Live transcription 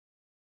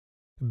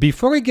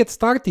Before we get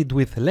started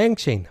with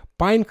LangChain,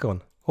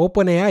 Pinecone,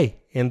 OpenAI,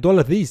 and all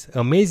of these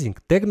amazing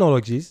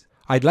technologies,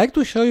 I'd like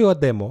to show you a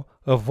demo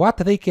of what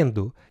they can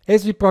do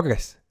as we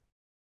progress.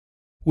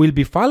 We'll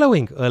be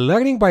following a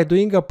learning by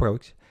doing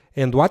approach,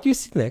 and what you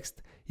see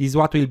next is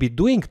what we'll be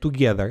doing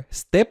together,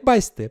 step by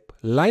step,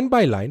 line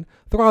by line,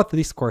 throughout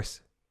this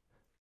course.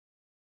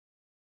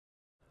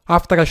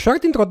 After a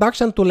short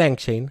introduction to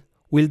LangChain,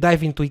 we'll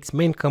dive into its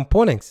main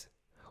components.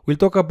 We'll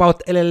talk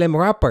about LLM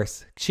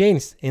wrappers,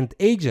 chains, and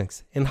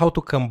agents, and how to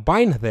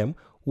combine them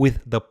with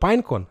the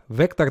Pinecone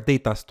vector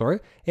data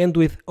store and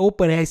with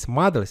OpenAI's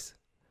models.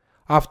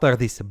 After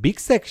this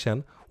big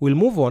section, we'll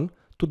move on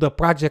to the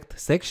project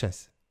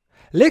sections.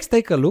 Let's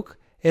take a look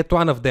at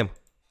one of them.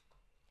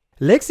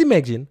 Let's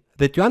imagine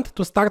that you want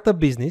to start a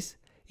business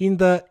in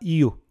the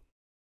EU.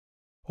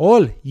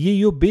 All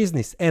EU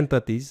business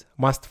entities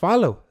must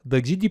follow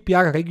the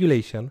GDPR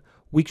regulation,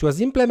 which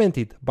was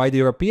implemented by the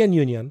European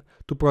Union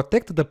to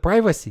protect the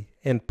privacy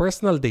and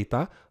personal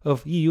data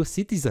of EU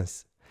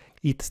citizens.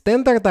 It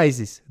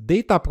standardizes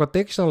data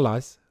protection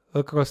laws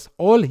across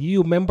all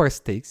EU member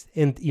states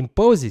and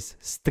imposes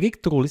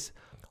strict rules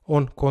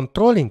on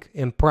controlling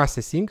and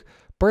processing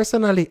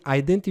personally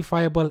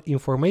identifiable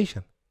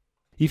information.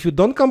 If you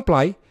don't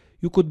comply,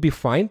 you could be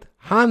fined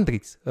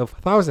hundreds of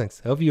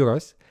thousands of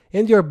euros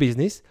and your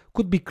business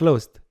could be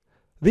closed.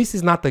 This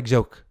is not a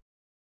joke.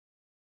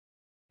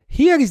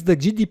 Here is the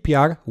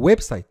GDPR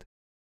website.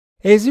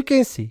 As you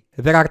can see,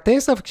 there are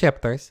tens of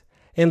chapters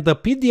and the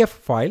PDF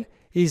file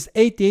is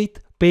 88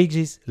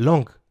 pages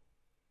long.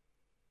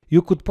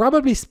 You could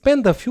probably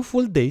spend a few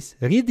full days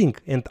reading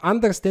and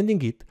understanding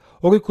it,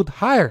 or you could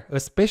hire a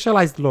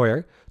specialized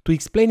lawyer to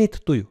explain it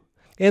to you,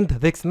 and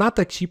that's not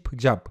a cheap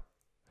job.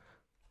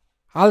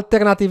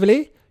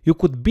 Alternatively, you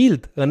could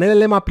build an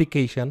LLM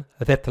application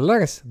that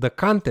learns the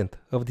content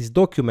of this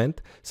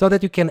document so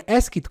that you can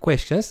ask it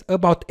questions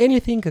about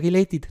anything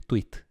related to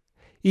it.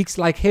 It's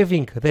like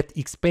having that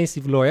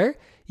expensive lawyer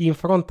in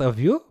front of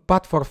you,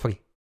 but for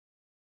free.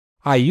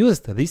 I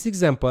used this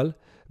example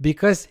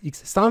because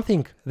it's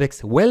something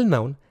that's well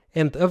known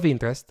and of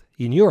interest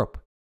in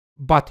Europe.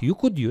 But you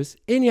could use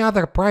any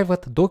other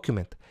private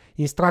document,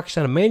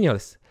 instruction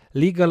manuals,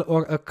 legal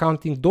or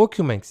accounting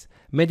documents,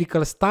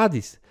 medical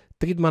studies,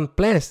 treatment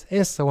plans,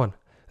 and so on.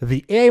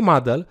 The AI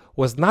model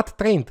was not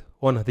trained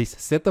on this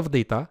set of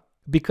data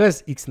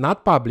because it's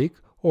not public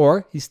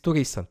or is too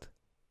recent.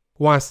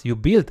 Once you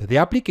build the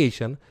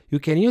application, you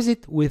can use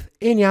it with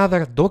any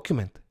other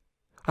document.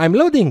 I'm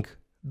loading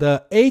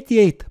the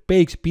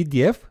 88-page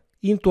PDF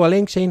into a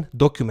LangChain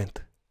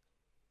document.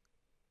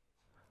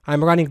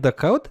 I'm running the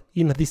code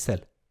in this cell.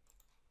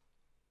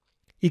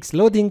 It's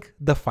loading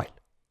the file.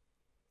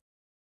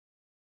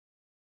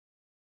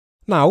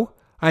 Now,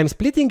 I'm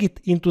splitting it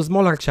into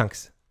smaller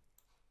chunks.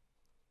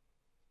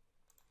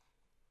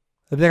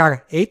 There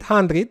are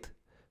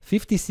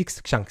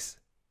 856 chunks.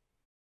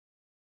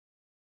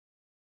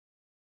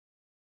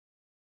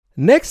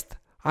 Next,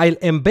 I'll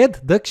embed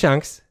the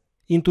chunks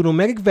into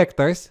numeric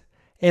vectors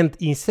and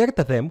insert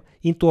them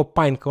into a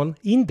Pinecone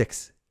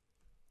index.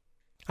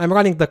 I'm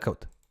running the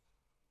code.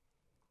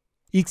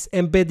 It's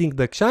embedding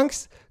the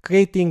chunks,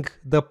 creating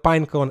the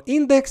Pinecone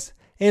index,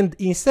 and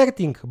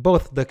inserting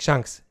both the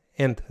chunks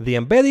and the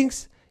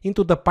embeddings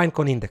into the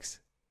Pinecone index.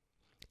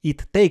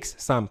 It takes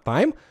some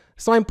time,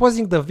 so I'm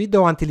pausing the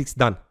video until it's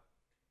done.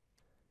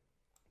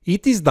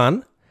 It is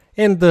done,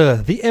 and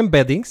the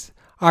embeddings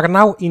are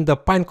now in the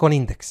Pinecone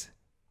index,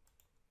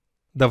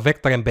 the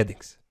vector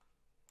embeddings.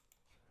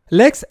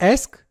 Let's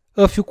ask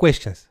a few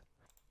questions.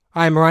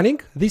 I'm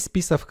running this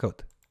piece of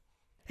code.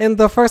 And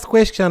the first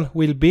question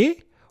will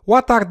be,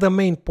 what are the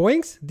main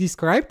points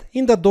described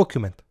in the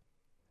document?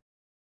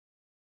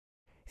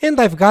 And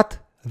I've got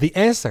the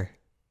answer.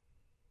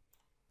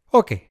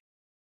 Okay,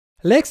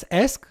 let's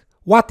ask,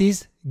 what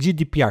is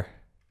GDPR?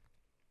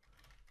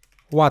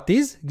 What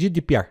is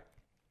GDPR?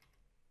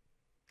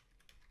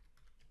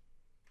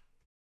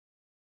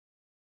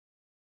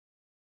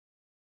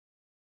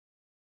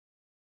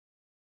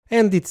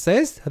 And it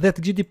says that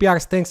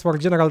GDPR stands for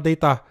General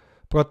Data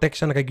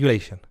Protection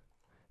Regulation,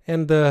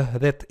 and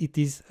that it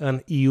is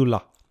an EU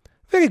law.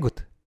 Very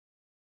good.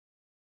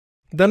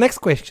 The next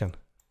question.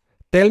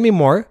 Tell me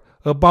more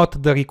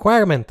about the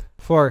requirement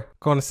for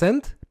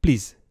consent,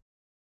 please.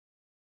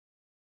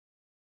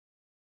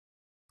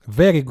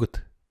 Very good.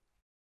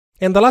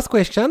 And the last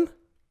question.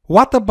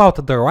 What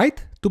about the right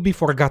to be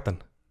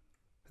forgotten?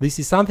 This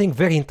is something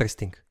very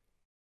interesting.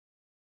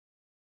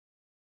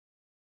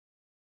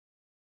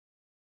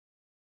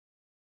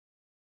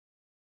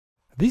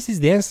 This is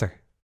the answer.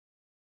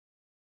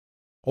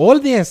 All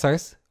the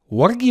answers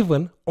were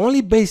given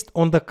only based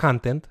on the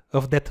content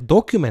of that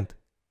document.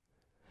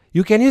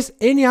 You can use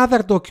any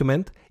other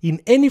document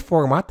in any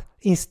format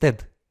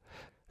instead.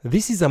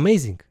 This is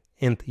amazing,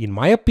 and in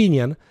my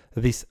opinion,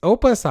 this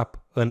opens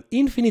up an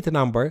infinite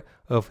number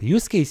of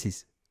use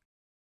cases.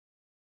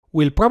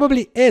 We'll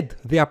probably add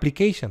the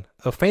application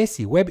a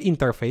fancy web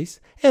interface,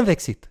 and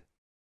that's it.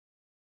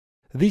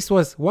 This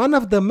was one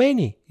of the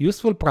many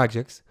useful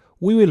projects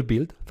we will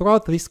build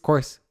throughout this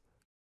course.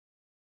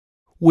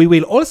 We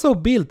will also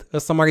build a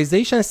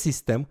summarization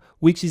system,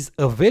 which is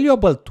a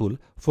valuable tool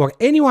for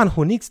anyone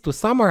who needs to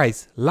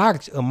summarize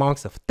large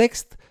amounts of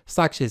text,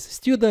 such as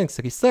students,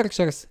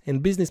 researchers,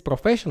 and business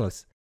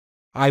professionals.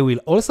 I will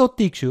also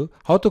teach you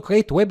how to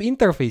create web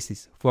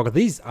interfaces for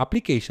these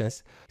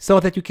applications so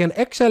that you can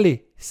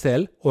actually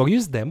sell or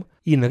use them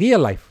in real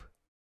life.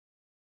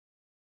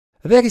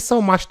 There is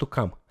so much to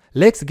come.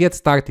 Let's get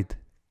started.